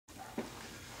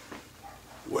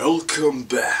Welcome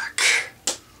back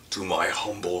to my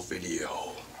humble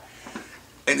video.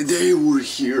 And today we're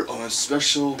here on a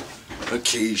special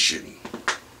occasion.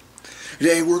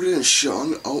 Today we're gonna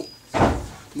show,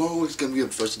 tomorrow is gonna be a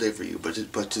first day for you,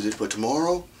 but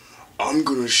tomorrow I'm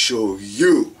gonna show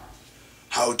you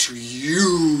how to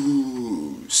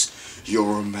use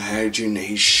your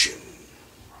imagination.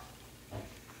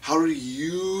 How to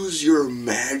use your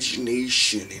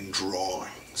imagination in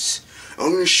drawings.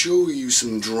 I'm going to show you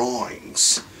some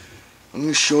drawings. I'm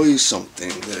going to show you something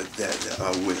that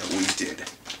we did.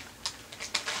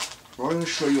 We're going to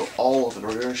show you all of it.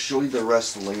 We're going to show you the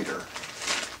rest later.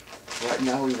 Right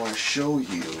now we want to show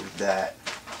you that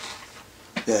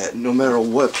no matter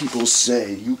what people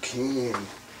say, you can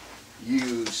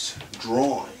use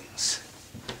drawings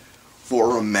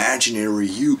for imaginary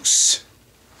use.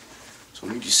 So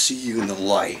I need to see you in the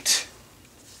light.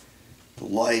 The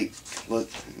light, let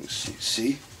me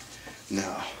see?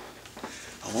 Now,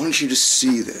 I want you to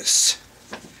see this.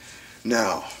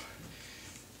 Now,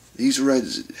 these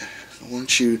reds, I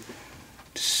want you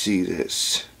to see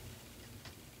this.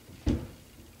 Okay,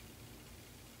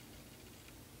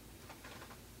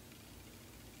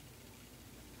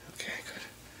 good.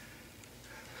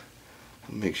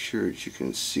 I'll make sure that you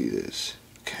can see this.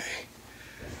 Okay.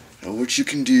 Now what you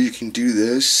can do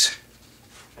this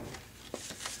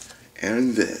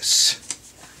and this.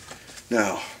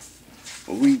 Now,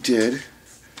 what we did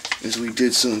is we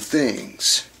did some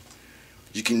things.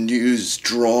 You can use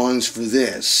drawings for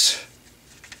this.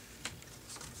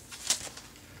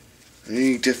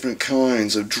 Any different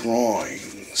kinds of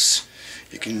drawings.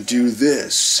 You can do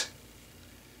this.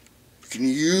 You can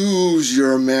use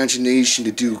your imagination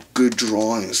to do good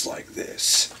drawings like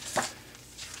this.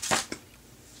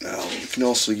 Now, you can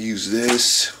also use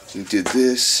this. We did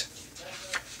this.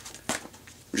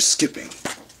 We're just skipping.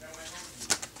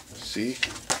 See?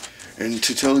 And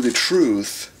to tell you the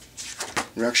truth,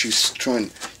 we're actually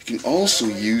trying. You can also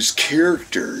use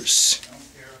characters.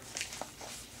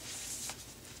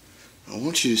 I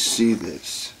want you to see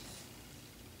this.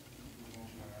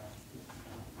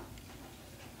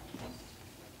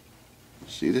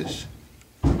 See this?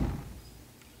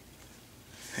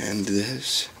 And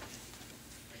this.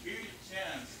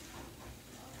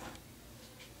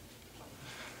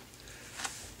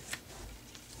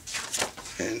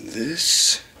 And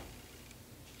this.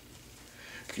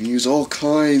 You can use all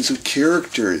kinds of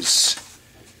characters.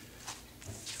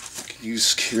 You can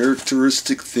use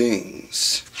characteristic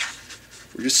things.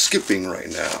 We're just skipping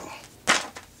right now.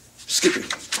 Skipping.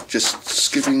 Just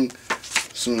skipping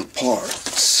some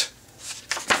parts.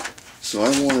 So I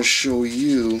want to show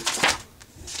you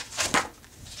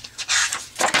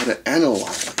how to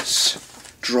analyze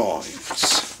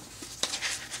drawings.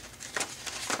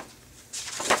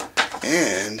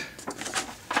 And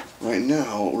right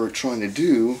now what we're trying to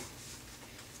do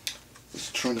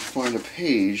is trying to find a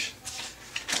page.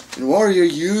 And while you're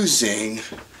using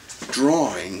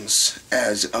drawings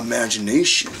as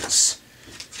imaginations,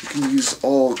 you can use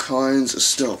all kinds of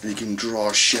stuff. You can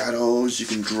draw shadows, you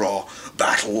can draw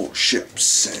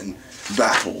battleships and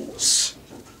battles.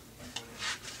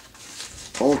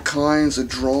 All kinds of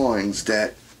drawings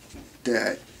that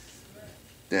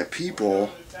people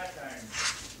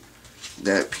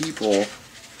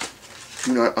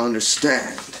do not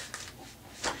understand.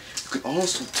 You can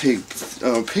also take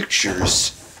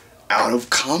pictures out of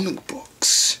comic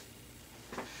books.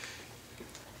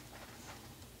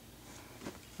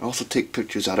 Also take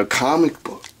pictures out of comic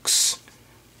books.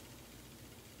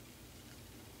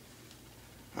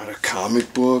 Out of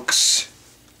comic books.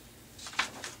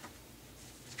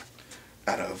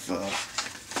 Out of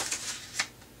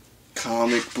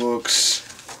comic books.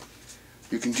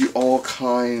 You can do all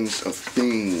kinds of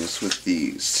things with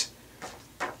these.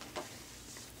 I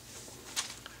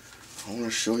want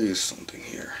to show you something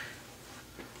here.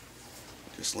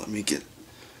 Just let me get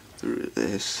through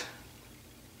this.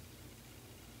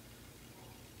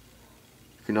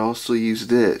 You can also use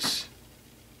this.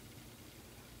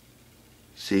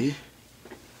 See?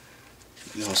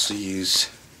 You can also use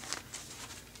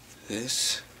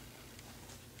this.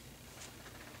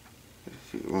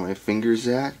 Where my finger's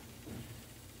at.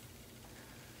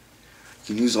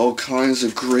 You can use all kinds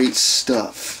of great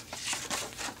stuff.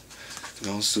 You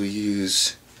can also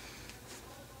use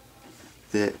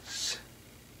this.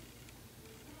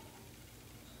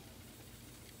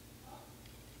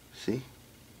 See?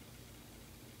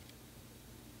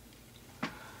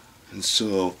 And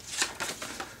so,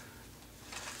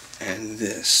 and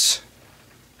this.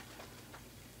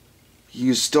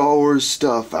 Use Star Wars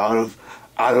stuff out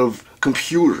of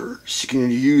computers. You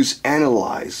can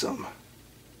analyze them.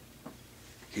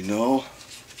 you know.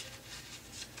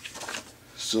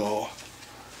 So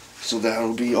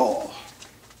that'll be all.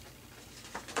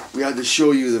 We had to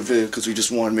show you the video because we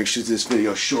just want to make sure this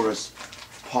video is short as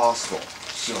possible.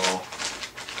 So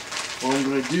what I'm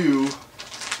gonna do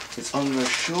is I'm gonna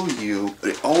show you.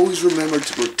 Always remember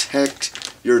to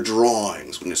protect your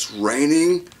drawings when it's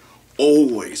raining.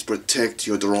 Always protect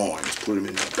your drawings. Put them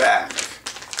in the bag.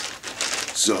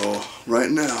 So right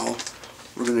now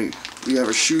we have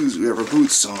our shoes, we have our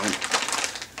boots on.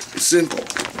 It's simple.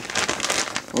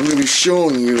 I'm going to be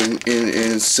showing you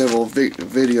in several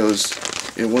videos,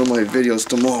 in one of my videos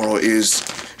tomorrow, is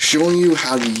showing you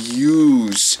how to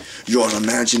use your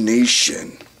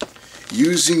imagination.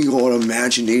 Using your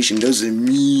imagination doesn't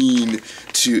mean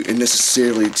to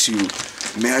necessarily to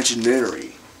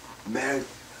imaginary,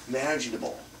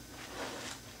 imaginable.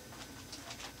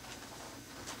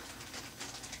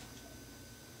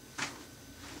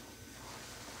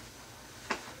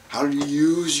 How to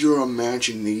use your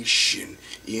imagination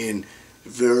in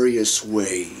various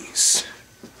ways.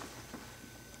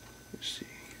 Let's see.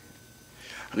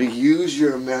 How to use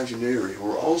your imaginary.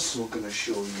 We're also going to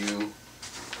show you,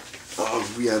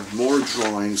 we have more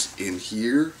drawings in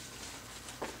here.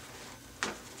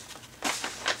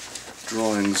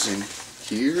 Drawings in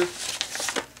here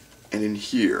and in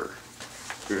here.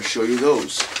 We're going to show you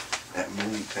those at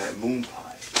Moon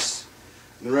Pies.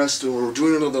 And the rest of it, we're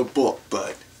doing another book,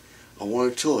 but I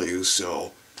want to tell you,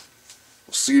 so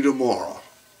we'll see you tomorrow.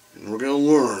 And we're going to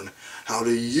learn how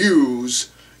to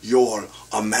use your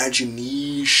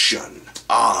imagination.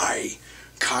 I,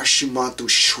 Kashimato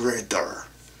Shredder,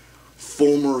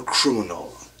 former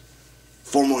criminal,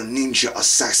 former ninja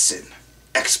assassin,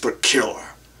 expert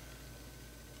killer,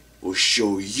 will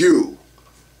show you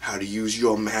how to use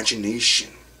your imagination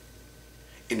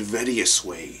in various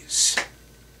ways.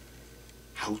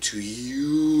 How to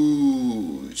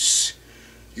use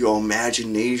your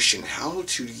imagination, how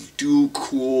to do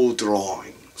cool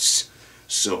drawings.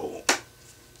 So,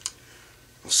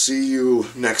 I'll see you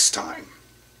next time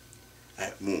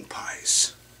at Moon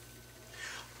Pies.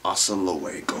 Hasta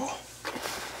luego.